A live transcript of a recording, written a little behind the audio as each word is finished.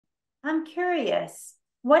I'm curious,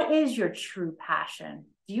 what is your true passion?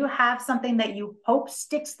 Do you have something that you hope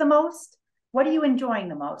sticks the most? What are you enjoying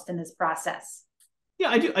the most in this process? Yeah,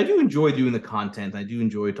 I do. I do enjoy doing the content. I do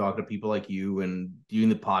enjoy talking to people like you and doing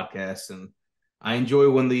the podcasts. And I enjoy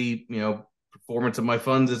when the performance of my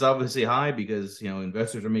funds is obviously high because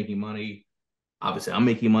investors are making money. Obviously, I'm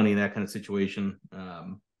making money in that kind of situation.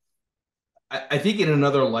 I think in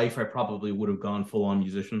another life, I probably would have gone full on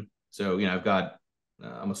musician. So I've got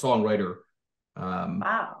I'm a songwriter. Um,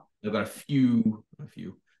 Wow. I've got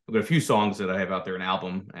I've got a few songs that I have out there, an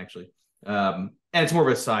album actually. And it's more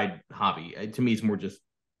of a side hobby. To me, it's more just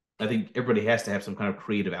I think everybody has to have some kind of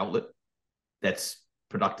creative outlet that's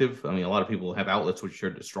productive. I mean, a lot of people have outlets which are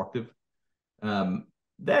destructive. Um,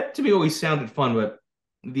 that to me always sounded fun, but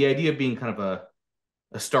the idea of being kind of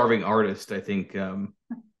a starving artist, I think,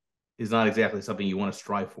 is not exactly something you want to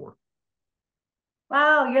strive for.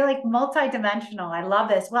 Wow, you're like multi-dimensional. I love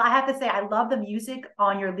this. Well, I have to say, I love the music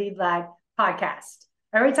on your Lead Lag podcast.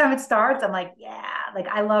 Every time it starts, I'm like, yeah, like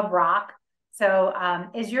I love rock. So,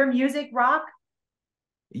 is your music rock?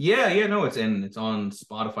 Yeah, no, it's on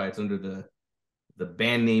Spotify. It's under the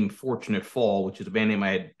band name Fortunate Fall, which is a band name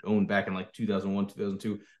I had owned back in like 2001,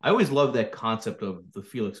 2002. I always loved that concept of the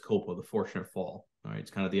Felix Coppola, the Fortunate Fall. All right,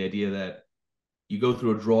 it's kind of the idea that you go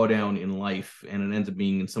through a drawdown in life, and it ends up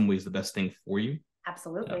being in some ways the best thing for you.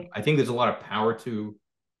 Absolutely. I think there's a lot of power to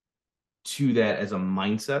that as a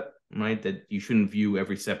mindset, right? That you shouldn't view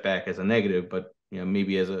every setback as a negative, but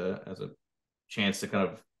maybe as a chance to kind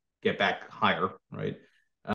of get back higher, right?